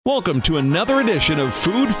Welcome to another edition of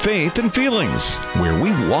Food, Faith, and Feelings, where we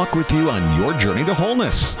walk with you on your journey to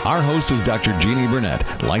wholeness. Our host is Dr. Jeannie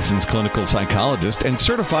Burnett, licensed clinical psychologist and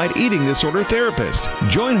certified eating disorder therapist.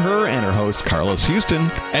 Join her and her host, Carlos Houston,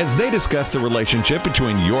 as they discuss the relationship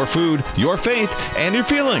between your food, your faith, and your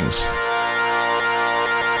feelings.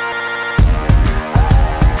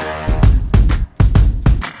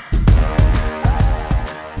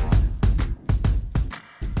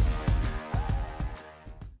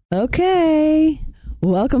 Okay,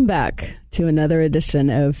 welcome back to another edition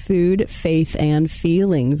of Food, Faith, and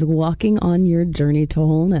Feelings, walking on your journey to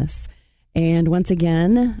wholeness. And once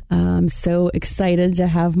again, I'm so excited to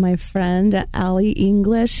have my friend Allie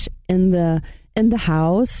English in the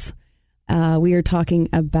house. We are talking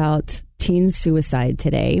about teen suicide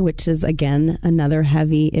today, which is again another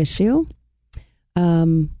heavy issue.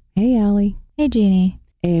 Hey, Allie. Hey, Jeannie.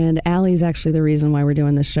 And Allie's actually the reason why we're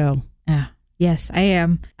doing this show. Yes, I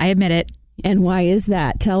am. I admit it. And why is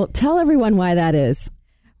that? Tell everyone why that is.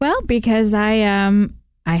 Well, because I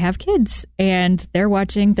have kids and they're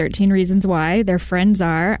watching 13 Reasons Why. Their friends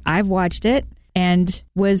are. I've watched it and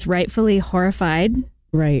was rightfully horrified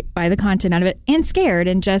by the content out of it and scared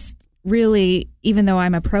and just really, even though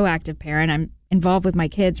I'm a proactive parent, I'm involved with my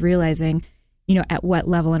kids, realizing, at what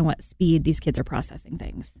level and what speed these kids are processing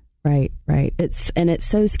things. Right. It's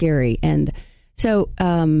so scary. And so,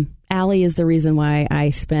 Allie is the reason why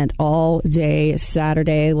I spent all day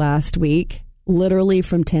Saturday last week, literally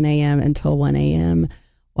from 10 a.m. until 1 a.m.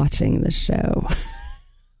 watching the show.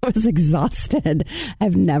 I was exhausted.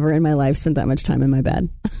 I've never in my life spent that much time in my bed.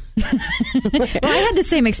 Well, I had the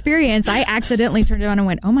same experience. I accidentally turned it on and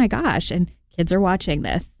went, oh my gosh, and kids are watching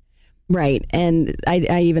this. Right. And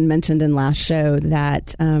I even mentioned in last show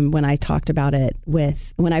that when I've talked about it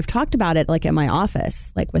like at my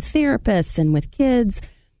office, like with therapists and with kids,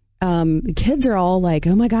 the kids are all like,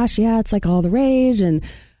 oh my gosh, yeah, it's like all the rage. And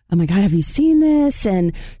oh my God, have you seen this?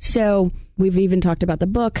 And so we've even talked about the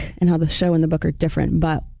book and how the show and the book are different.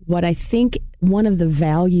 But what I think one of the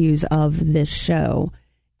values of this show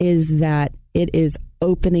is that it is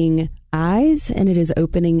opening eyes and it is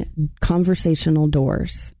opening conversational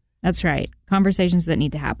doors. That's right. Conversations that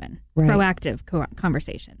need to happen. Right. Proactive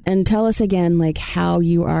conversations. And tell us again, like how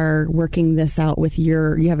you are working this out with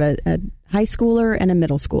you have a high schooler and a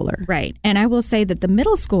middle schooler. Right. And I will say that the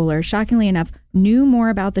middle schooler, shockingly enough, knew more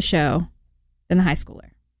about the show than the high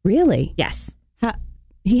schooler. Really? Yes.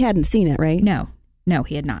 He hadn't seen it, right? No,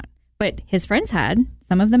 he had not. But his friends had.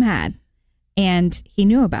 Some of them had. And he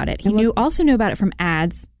knew about it. He also knew about it from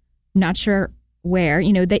ads. Not sure where.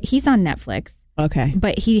 That he's on Netflix. Okay.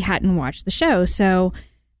 But he hadn't watched the show. So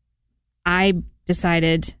I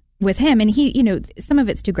decided with him, and he, some of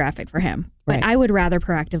it's too graphic for him, but I would rather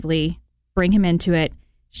proactively bring him into it,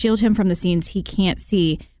 shield him from the scenes he can't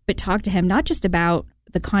see, but talk to him not just about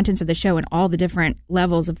the contents of the show and all the different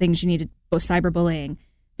levels of things you need to, both cyberbullying,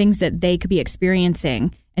 things that they could be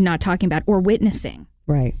experiencing and not talking about or witnessing.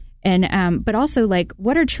 Right. And, but also like,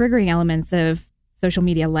 what are triggering elements of social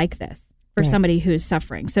media like this for somebody who's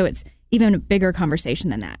suffering? So it's even a bigger conversation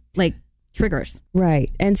than that, like triggers.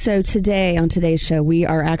 Right. And so today, on today's show, we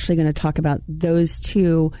are actually going to talk about those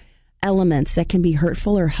two elements that can be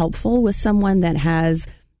hurtful or helpful with someone that has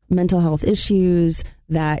mental health issues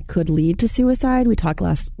that could lead to suicide. We talked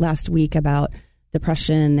last week about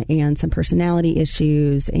depression and some personality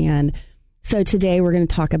issues. And so today we're going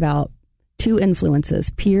to talk about two influences,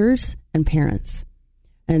 peers and parents.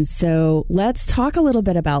 And so let's talk a little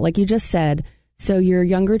bit about, like you just said, so your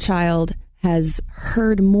younger child has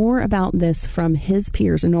heard more about this from his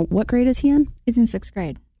peers. And what grade is he in? He's in 6th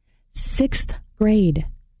grade. 6th grade.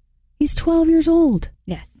 He's 12 years old.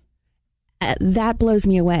 Yes. That blows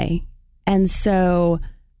me away. And so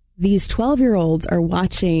these 12-year-olds are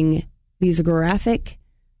watching these graphic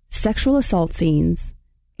sexual assault scenes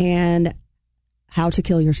and how to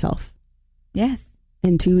kill yourself. Yes.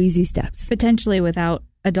 In 2 easy steps. Potentially without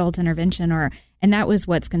adult intervention and that was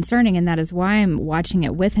what's concerning, and that is why I'm watching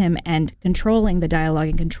it with him and controlling the dialogue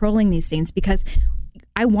and controlling these scenes, because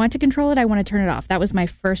I want to control it. I want to turn it off. That was my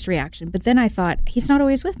first reaction. But then I thought, he's not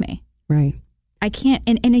always with me. Right. I can't,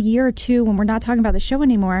 in a year or two, when we're not talking about the show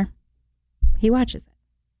anymore, he watches it.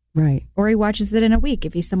 Right. Or he watches it in a week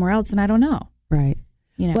if he's somewhere else and I don't know. Right.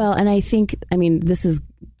 Well, and I think, this is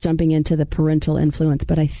jumping into the parental influence,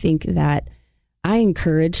 but I think that I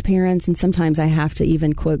encourage parents, and sometimes I have to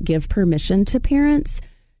even, quote, give permission to parents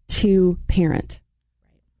to parent.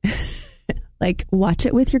 Like, watch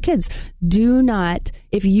it with your kids. Do not,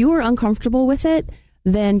 if you are uncomfortable with it,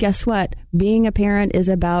 then guess what? Being a parent is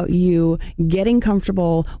about you getting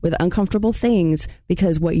comfortable with uncomfortable things,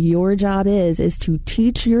 because what your job is to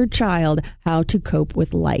teach your child how to cope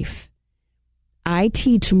with life. I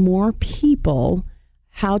teach more people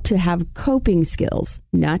how to have coping skills,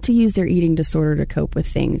 not to use their eating disorder to cope with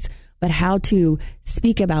things, but how to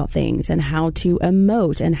speak about things and how to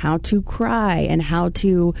emote and how to cry and how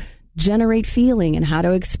to generate feeling and how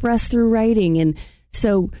to express through writing. And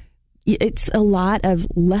so it's a lot of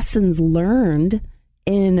lessons learned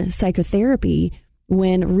in psychotherapy,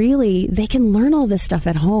 when really they can learn all this stuff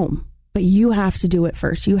at home, but you have to do it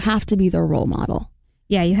first. You have to be their role model.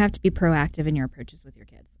 Yeah, you have to be proactive in your approaches with your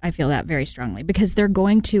kids. I feel that very strongly, because they're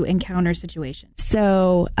going to encounter situations.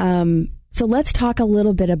 So let's talk a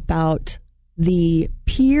little bit about the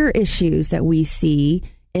peer issues that we see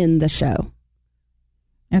in the show.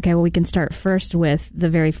 Okay, well, we can start first with the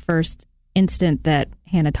very first instant that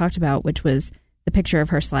Hannah talked about, which was the picture of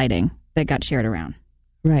her sliding that got shared around.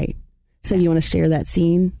 Right. So you want to share that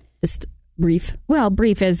scene? Just brief? Well,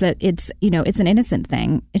 brief is that it's an innocent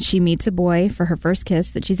thing. She meets a boy for her first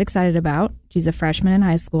kiss that she's excited about. She's a freshman in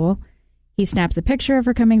high school. He snaps a picture of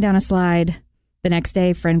her coming down a slide. The next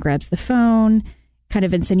day, friend grabs the phone, kind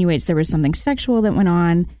of insinuates there was something sexual that went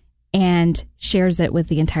on, and shares it with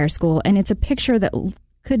the entire school. And it's a picture that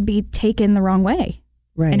could be taken the wrong way.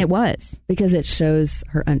 Right. And it was. Because it shows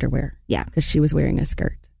her underwear. Yeah. Because she was wearing a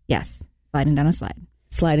skirt. Yes. Sliding down a slide.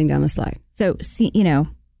 Sliding down a slide. So, see,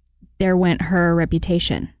 there went her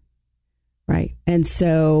reputation. Right. And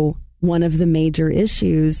so one of the major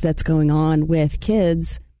issues that's going on with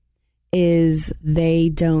kids is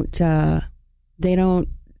they're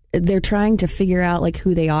trying to figure out like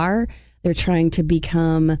who they are. They're trying to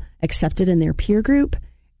become accepted in their peer group,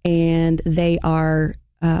 and they are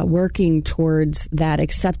working towards that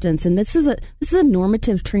acceptance. And this is a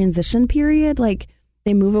normative transition period. Like,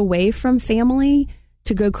 they move away from family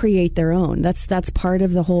to go create their own. That's part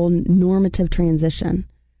of the whole normative transition.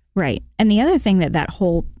 Right. And the other thing that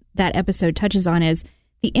episode touches on is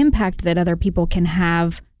the impact that other people can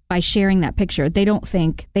have by sharing that picture. They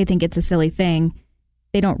think it's a silly thing.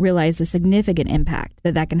 They don't realize the significant impact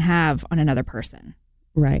that can have on another person.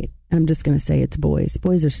 Right. I'm just going to say it's boys.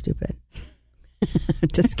 Boys are stupid.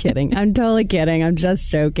 Just kidding. I'm totally kidding. I'm just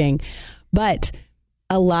joking. But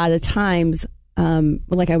a lot of times,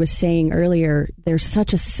 like I was saying earlier, there's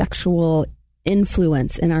such a sexual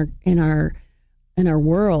influence in our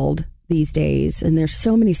world these days, and there's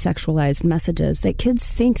so many sexualized messages that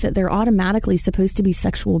kids think that they're automatically supposed to be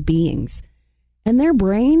sexual beings. And their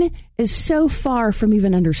brain is so far from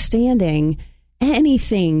even understanding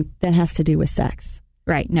anything that has to do with sex.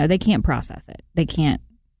 Right. No, they can't process it. They can't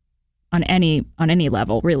on any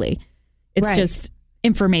level, really. It's right. Just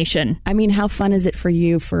information. I mean, how fun is it for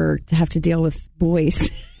you to have to deal with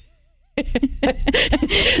boys?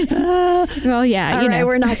 Well, yeah. All right,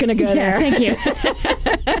 we're not going to go there. Thank you.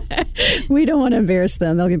 We don't want to embarrass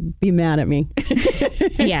them. They'll be mad at me.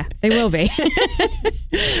 Yeah, they will be.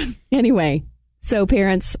 Anyway, so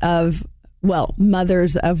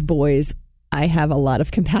mothers of boys, I have a lot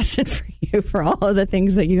of compassion for you for all of the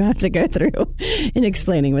things that you have to go through in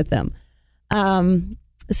explaining with them.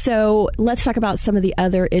 So let's talk about some of the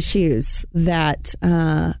other issues that,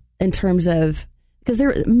 in terms of,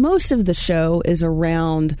 because most of the show is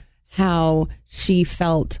around how she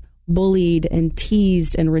felt bullied and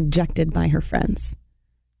teased and rejected by her friends.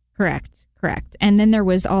 Correct. And then there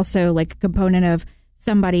was also like a component of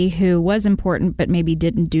somebody who was important but maybe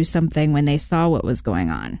didn't do something when they saw what was going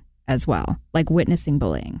on as well, like witnessing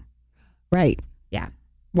bullying. Right. Yeah.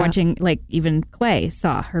 Watching, like even Clay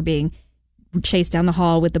saw her being chased down the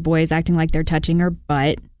hall with the boys acting like they're touching her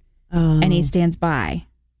butt, and he stands by.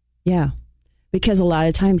 Yeah. Because a lot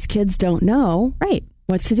of times kids don't know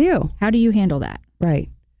what to do. How do you handle that? Right.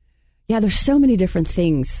 Yeah, there's so many different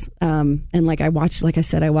things. And like I watched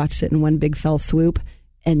it in one big fell swoop,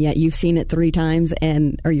 and yet you've seen it 3 times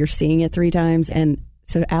or you're seeing it 3 times. And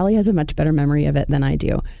so Allie has a much better memory of it than I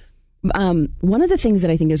do. One of the things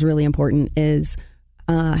that I think is really important is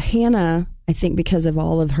Hannah, I think because of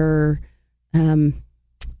all of her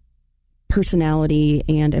personality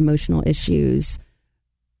and emotional issues,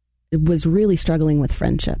 was really struggling with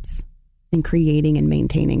friendships and creating and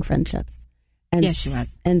maintaining friendships. And yes, she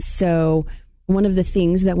was. And so one of the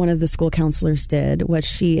things that one of the school counselors did was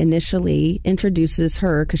she initially introduces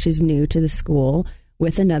her, because she's new to the school,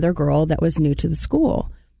 with another girl that was new to the school.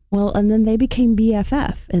 Well, and then they became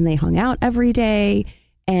BFF and they hung out every day.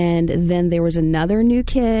 And then there was another new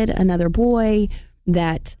kid, another boy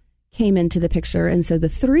that came into the picture. And so the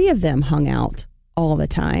 3 of them hung out all the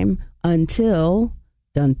time until,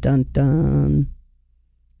 dun, dun, dun,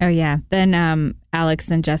 Oh, yeah. Then Alex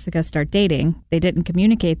and Jessica start dating. They didn't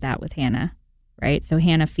communicate that with Hannah, right? So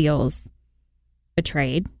Hannah feels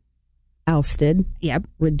betrayed. Ousted. Yep.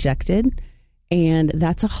 Rejected. And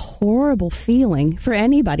that's a horrible feeling for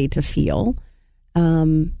anybody to feel.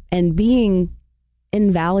 And being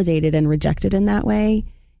invalidated and rejected in that way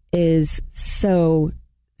is so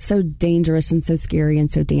dangerous and so scary and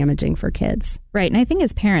so damaging for kids. Right. And I think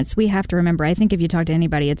as parents, we have to remember, I think if you talk to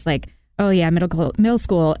anybody, it's like, oh, yeah, middle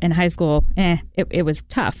school and high school, it was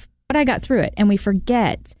tough, but I got through it. And we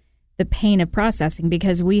forget the pain of processing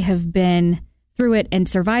because we have been through it and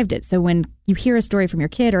survived it. So when you hear a story from your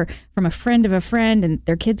kid or from a friend of a friend and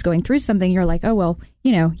their kid's going through something, you're like, oh, well,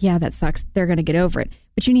 yeah, that sucks. They're going to get over it.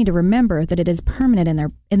 But you need to remember that it is permanent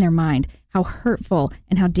in their mind, how hurtful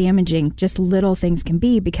and how damaging just little things can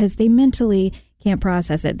be because they mentally can't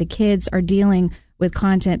process it. The kids are dealing with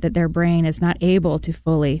content that their brain is not able to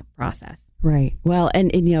fully process. Right. Well,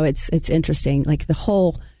 and it's interesting, like the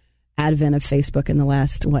whole advent of Facebook in the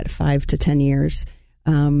last, 5 to 10 years.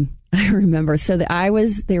 I remember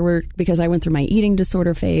because I went through my eating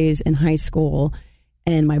disorder phase in high school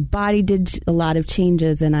and my body did a lot of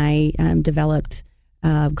changes and I developed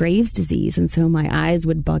Graves' disease. And so my eyes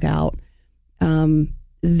would bug out.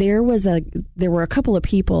 There were a couple of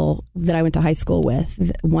people that I went to high school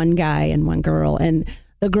with, one guy and one girl. And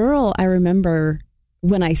the girl, I remember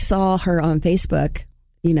when I saw her on Facebook,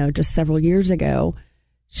 just several years ago,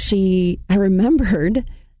 I remembered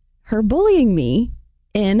her bullying me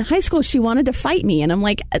in high school. She wanted to fight me. And I'm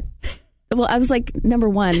like, I was like, number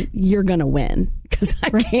one, you're going to win because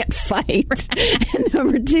I can't fight. Right. And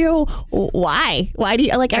number two, why? Why do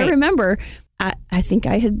you right. I remember, I think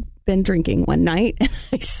I had been drinking one night and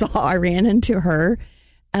I ran into her.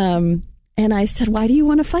 And I said, why do you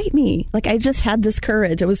want to fight me? I just had this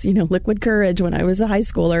courage. It was, liquid courage when I was a high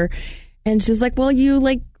schooler. And she was like, well, you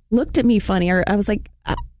looked at me funny. Or I was like,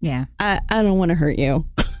 I don't want to hurt you.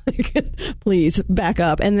 Please back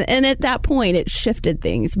up. And at that point it shifted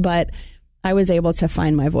things, but I was able to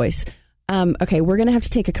find my voice. Okay. We're going to have to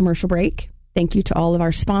take a commercial break. Thank you to all of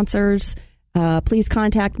our sponsors. Please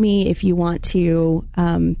contact me if you want to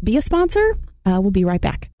be a sponsor. We'll be right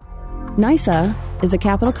back. NYSA is a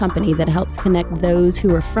capital company that helps connect those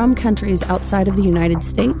who are from countries outside of the United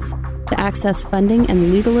States to access funding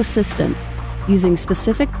and legal assistance using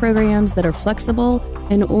specific programs that are flexible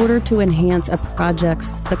in order to enhance a project's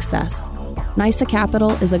success. NYSA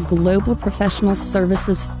Capital is a global professional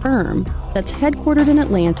services firm that's headquartered in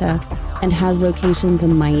Atlanta and has locations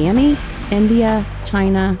in Miami, India,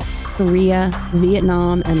 China, Korea,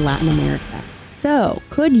 Vietnam, and Latin America. So,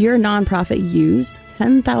 could your nonprofit use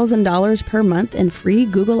 $10,000 per month in free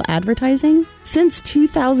Google advertising? Since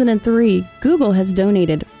 2003, Google has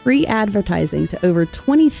donated free advertising to over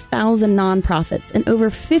 20,000 nonprofits in over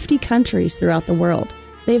 50 countries throughout the world.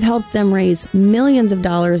 They've helped them raise millions of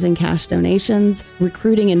dollars in cash donations,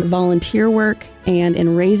 recruiting and volunteer work, and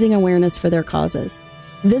in raising awareness for their causes.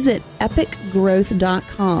 Visit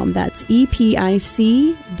epicgrowth.com, that's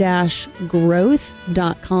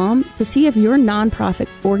EPIC-growth.com, to see if your nonprofit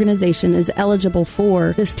organization is eligible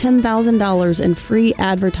for this $10,000 in free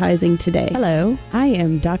advertising today. Hello, I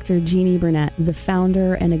am Dr. Jeannie Burnett, the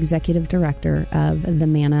founder and executive director of the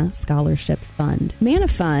Manna Scholarship Fund. Manna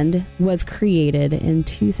Fund was created in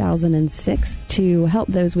 2006 to help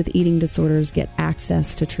those with eating disorders get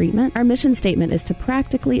access to treatment. Our mission statement is to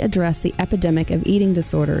practically address the epidemic of eating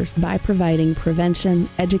disorders by providing prevention,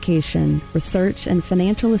 education, research, and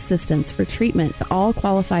financial assistance for treatment to all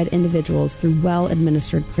qualified individuals through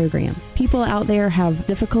well-administered programs. People out there have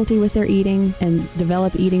difficulty with their eating and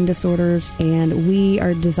develop eating disorders, and we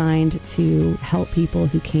are designed to help people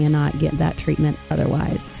who cannot get that treatment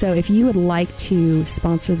otherwise. So if you would like to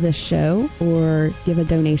sponsor this show or give a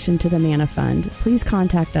donation to the Manna Fund, please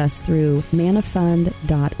contact us through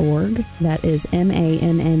mannafund.org. That is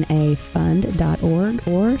MANNA fund.org.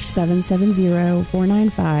 or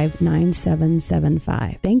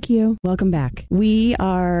 770-495-9775. Thank you. Welcome back. We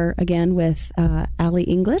are again with Allie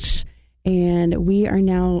English, and we are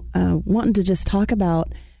now wanting to just talk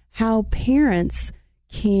about how parents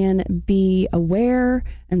can be aware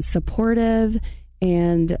and supportive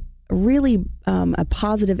and really a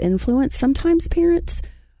positive influence. Sometimes parents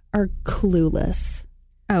are clueless.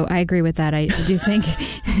 Oh, I agree with that. I do think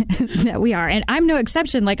that we are. And I'm no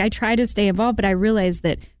exception. I try to stay involved, but I realize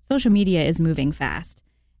that social media is moving fast.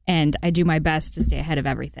 And I do my best to stay ahead of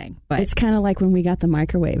everything. But it's kind of like when we got the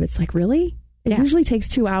microwave. It's like, really? It usually takes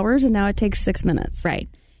 2 hours, and now it takes 6 minutes. Right.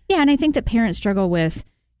 Yeah, and I think that parents struggle with,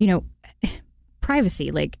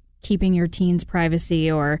 privacy, keeping your teens' privacy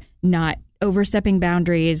or not overstepping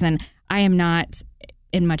boundaries. And I am not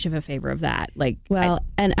in much of a favor of that.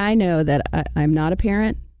 And I know that I'm not a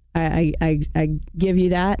parent. I give you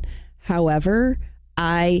that. However,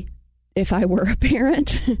 if I were a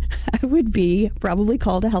parent, I would be probably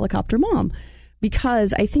called a helicopter mom,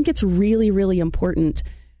 because I think it's really, really important.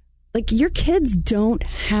 Like, your kids don't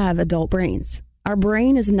have adult brains. Our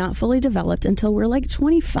brain is not fully developed until we're like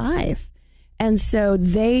 25. And so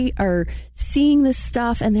they are seeing this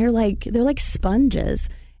stuff and they're like sponges,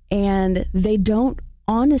 and they don't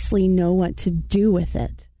honestly know what to do with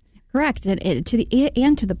it. Correct. And to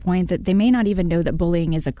the point that they may not even know that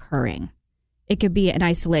bullying is occurring. It could be an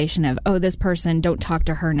isolation of, oh, this person, don't talk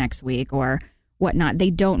to her next week or whatnot. They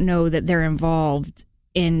don't know that they're involved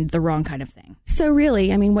in the wrong kind of thing. So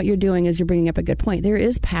really, I mean, what you're doing is you're bringing up a good point. There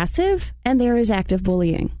is passive and there is active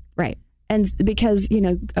bullying. Right. And because,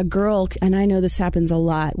 a girl, and I know this happens a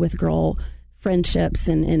lot with girl friendships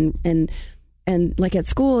and like at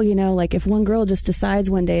school, like if one girl just decides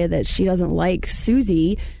one day that she doesn't like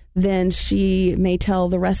Susie, then she may tell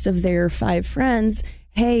the rest of their 5 friends,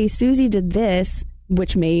 hey, Susie did this,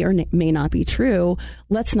 which may or may not be true.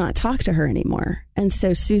 Let's not talk to her anymore. And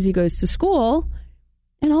so Susie goes to school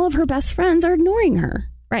and all of her best friends are ignoring her.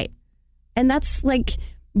 Right. And that's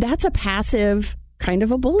a passive kind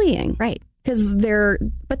of a bullying. Right.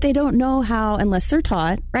 But they don't know how unless they're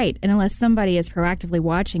taught. Right. And unless somebody is proactively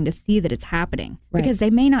watching to see that it's happening. Right. Because they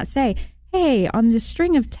may not say, hey, on this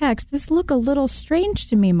string of text, this look a little strange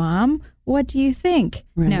to me, Mom. What do you think?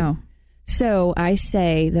 Right. No. So I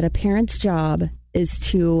say that a parent's job is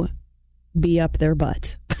to be up their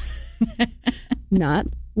butt. Not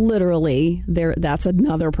literally. That's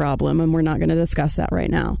another problem, and we're not going to discuss that right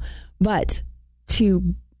now. But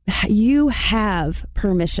you have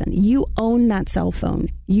permission. You own that cell phone.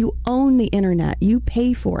 You own the internet. You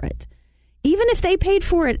pay for it. Even if they paid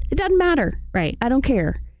for it, it doesn't matter. Right. I don't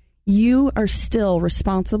care. You are still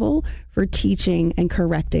responsible for teaching and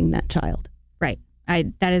correcting that child. Right.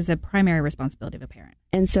 That is a primary responsibility of a parent.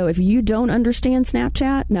 And so if you don't understand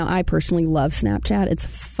Snapchat, now I personally love Snapchat. It's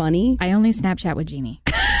funny. I only Snapchat with Jeannie.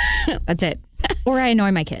 That's it. Or I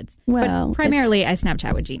annoy my kids. Well, but primarily I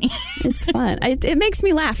Snapchat with Jeannie. It's fun. It makes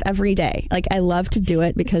me laugh every day. Like, I love to do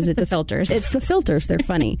it because it's the filters. It's the filters. They're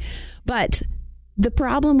funny. But the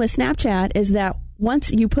problem with Snapchat is that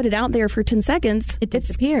once you put it out there for 10 seconds, it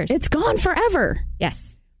disappears. It's gone forever.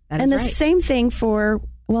 Yes, that is and the right. same thing for,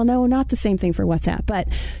 well, no, not the same thing for WhatsApp. But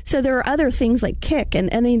so there are other things like Kik,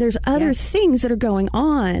 and I mean, there's other things that are going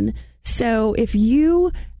on. So if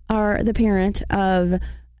you are the parent of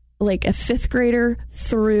like a 5th grader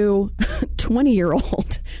through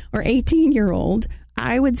 20-year-old or 18-year-old,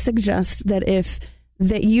 I would suggest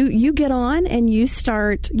that you get on and you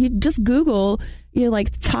just Google,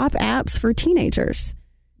 like top apps for teenagers.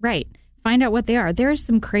 Right. Find out what they are. There are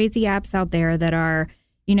some crazy apps out there that are,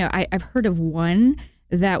 I've heard of one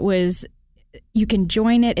that was, you can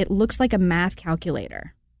join it. It looks like a math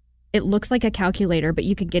calculator. It looks like a calculator, but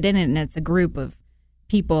you can get in it and it's a group of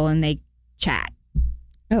people and they chat.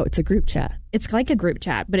 Oh, it's a group chat. It's like a group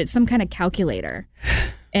chat, but it's some kind of calculator.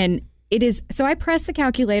 And it is, so I press the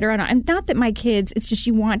calculator on, and not that my kids, it's just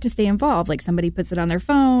you want to stay involved. Like somebody puts it on their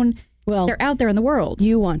phone. Well, they're out there in the world.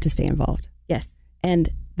 You want to stay involved. Yes. And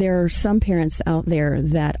there are some parents out there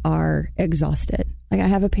that are exhausted. Like, I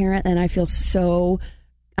have a parent and I have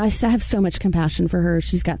so much compassion for her.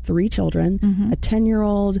 She's got 3 children, a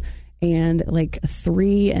 10-year-old and like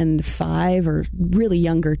 3 and 5 or really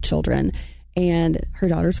younger children. And her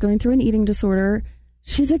daughter's going through an eating disorder.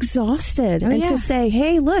 She's exhausted. To say,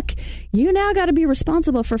 hey, look, you now got to be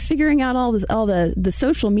responsible for figuring out all the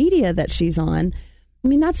social media that she's on. I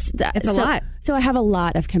mean, it's a lot. So I have a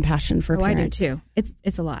lot of compassion for parents. I do too.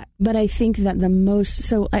 It's a lot. But I think that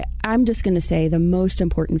I'm just going to say the most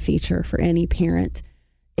important feature for any parent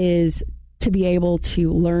is to be able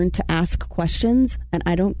to learn to ask questions. And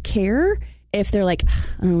I don't care if they're like,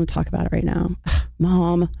 I don't want to talk about it right now.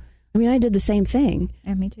 Mom. I mean, I did the same thing.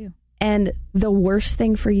 Yeah, me too. And the worst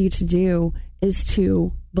thing for you to do is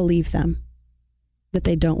to believe them that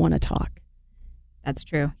they don't want to talk. That's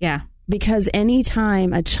true. Yeah. Because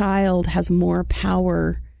anytime a child has more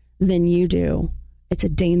power than you do, it's a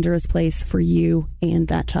dangerous place for you and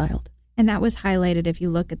that child. And that was highlighted if you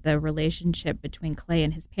look at the relationship between Clay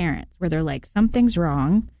and his parents, where they're like, something's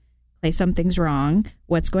wrong. Clay, something's wrong.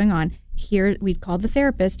 What's going on? Here, we called the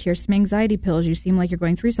therapist. Here's some anxiety pills. You seem like you're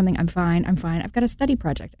going through something. I'm fine. I've got a study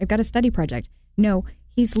project. No,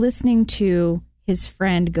 he's listening to his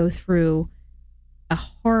friend go through a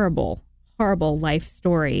horrible, horrible life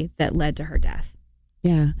story that led to her death.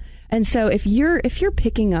 Yeah. And so if you're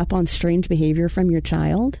picking up on strange behavior from your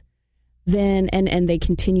child, then and they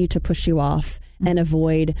continue to push you off and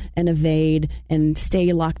avoid and evade and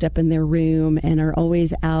stay locked up in their room and are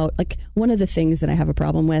always out. Like, one of the things that I have a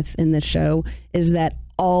problem with in this show is that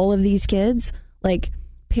all of these kids, like,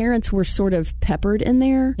 parents were sort of peppered in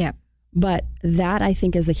there. Yeah. But that, I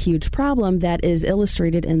think, is a huge problem that is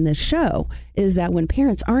illustrated in this show, is that when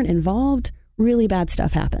parents aren't involved, really bad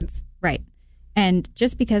stuff happens. Right. And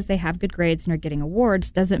just because they have good grades and are getting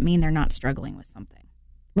awards doesn't mean they're not struggling with something.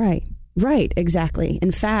 Right. Right. Exactly.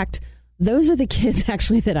 In fact, those are the kids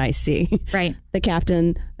actually that I see. Right. The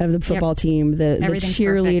captain of the football team, the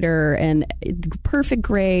cheerleader, perfect. And perfect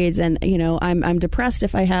grades. And, you know, I'm depressed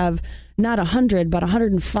if I have not 100, but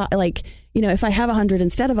 105. Like, you know, if I have 100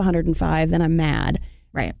 instead of 105, then I'm mad.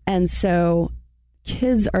 Right. And so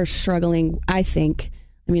kids are struggling, I think.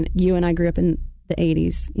 I mean, you and I grew up in the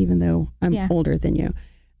 80s, even though I'm older than you.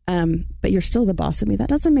 But you're still the boss of me. That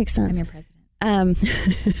doesn't make sense. I'm your president.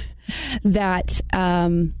 That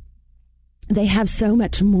they have so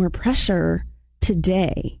much more pressure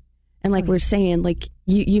today. And like we're saying, like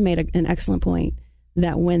you made an excellent point,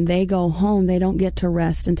 that when they go home, they don't get to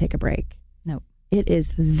rest and take a break. No. It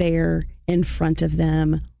is there in front of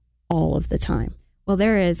them all of the time. Well,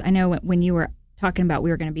 there is. I know when you were talking about we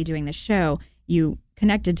were going to be doing this show, you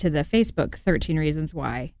connected to the Facebook 13 Reasons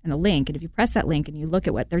Why and the link. And if you press that link and you look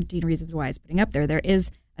at what 13 Reasons Why is putting up there, there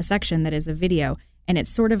is a section that is a video. And it's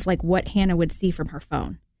sort of like what Hannah would see from her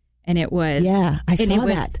phone. And it was... Yeah, I saw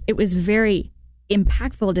that. It was very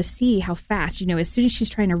impactful to see how fast, you know, as soon as she's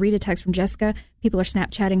trying to read a text from Jessica, people are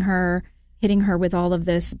Snapchatting her, hitting her with all of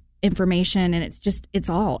this information. And it's just, it's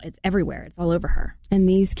everywhere. It's all over her. And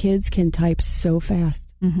these kids can type so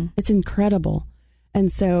fast. Mm-hmm. It's incredible.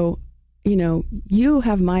 And so, you know, you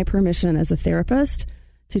have my permission as a therapist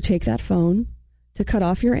to take that phone, to cut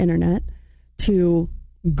off your internet, to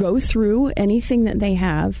go through anything that they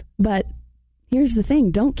have. But here's the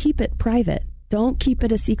thing. Don't keep it private. Don't keep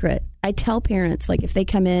it a secret. I tell parents, like, if they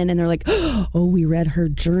come in and they're like, oh, we read her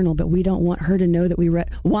journal, but we don't want her to know that we read.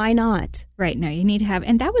 Why not? Right. No, you need to have.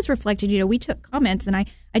 And that was reflected, you know, we took comments. And I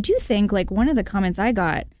do think, like, one of the comments I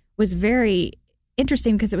got was very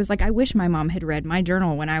interesting because it was like, I wish my mom had read my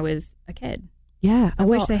journal when I was a kid. Yeah. I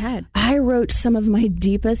wish they had. I wrote some of my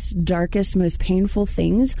deepest, darkest, most painful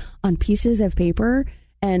things on pieces of paper.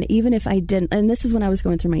 And even if I didn't, and this is when I was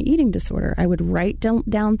going through my eating disorder, I would write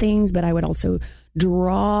down things, but I would also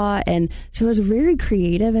draw. And so I was very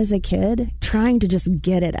creative as a kid, trying to just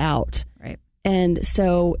get it out. Right. And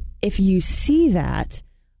so if you see that,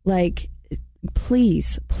 like,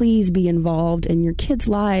 please be involved in your kids'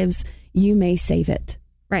 lives. You may save it.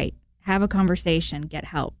 Right. Have a conversation, get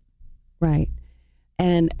help. Right.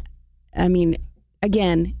 And I mean,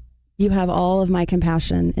 again, you have all of my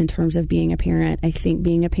compassion in terms of being a parent. I think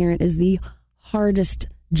being a parent is the hardest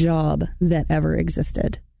job that ever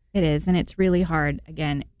existed. It is, and it's really hard.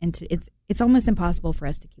 Again, and it's almost impossible for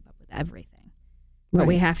us to keep up with everything. But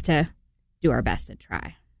we have to do our best to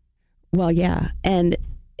try. Well, yeah, and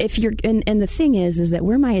if you're, and the thing is that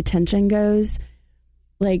where my attention goes,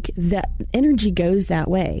 like, that energy goes that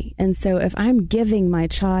way. And so if I'm giving my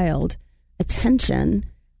child attention,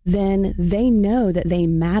 then they know that they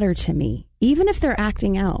matter to me, even if they're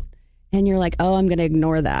acting out. And you're like, oh, I'm going to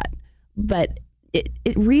ignore that. But it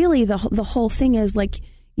really, the whole thing is, like,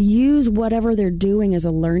 use whatever they're doing as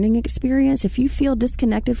a learning experience. If you feel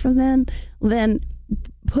disconnected from them, then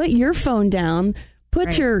put your phone down,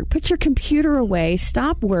 put your computer away,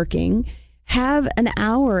 stop working, have an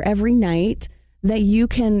hour every night that you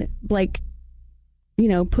can, like, you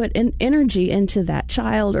know, put an energy into that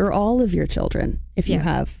child or all of your children if you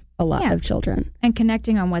have a lot of children. And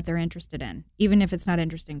connecting on what they're interested in, even if it's not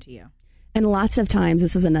interesting to you. And lots of times,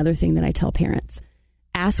 this is another thing that I tell parents,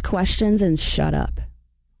 ask questions and shut up.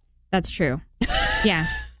 That's true. Yeah.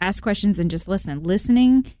 Ask questions and just listen.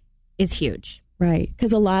 Listening is huge. Right.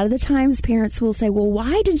 Because a lot of the times parents will say, well,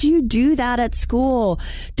 why did you do that at school?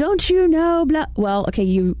 Don't you know? Blah. Well, okay,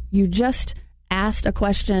 you just asked a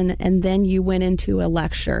question and then you went into a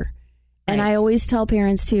lecture. Right. And I always tell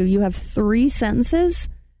parents too, you have 3 sentences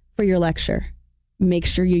for your lecture. Make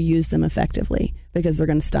sure you use them effectively because they're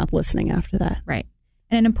going to stop listening after that. Right.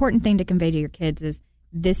 And an important thing to convey to your kids is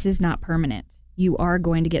this is not permanent. You are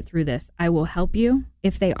going to get through this. I will help you.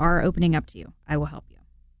 If they are opening up to you, I will help you.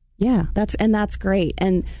 Yeah, that's great.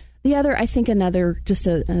 And the other, I think another, just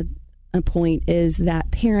a point is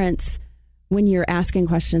that parents, when you're asking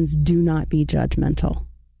questions, do not be judgmental.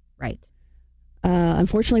 Right.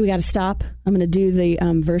 Unfortunately, we got to stop. I'm going to do the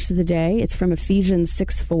verse of the day. It's from Ephesians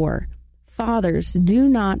 6:4. Fathers, do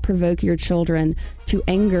not provoke your children to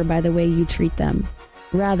anger by the way you treat them.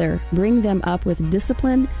 Rather, bring them up with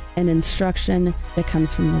discipline and instruction that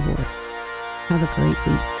comes from the Lord. Have a great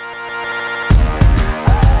week.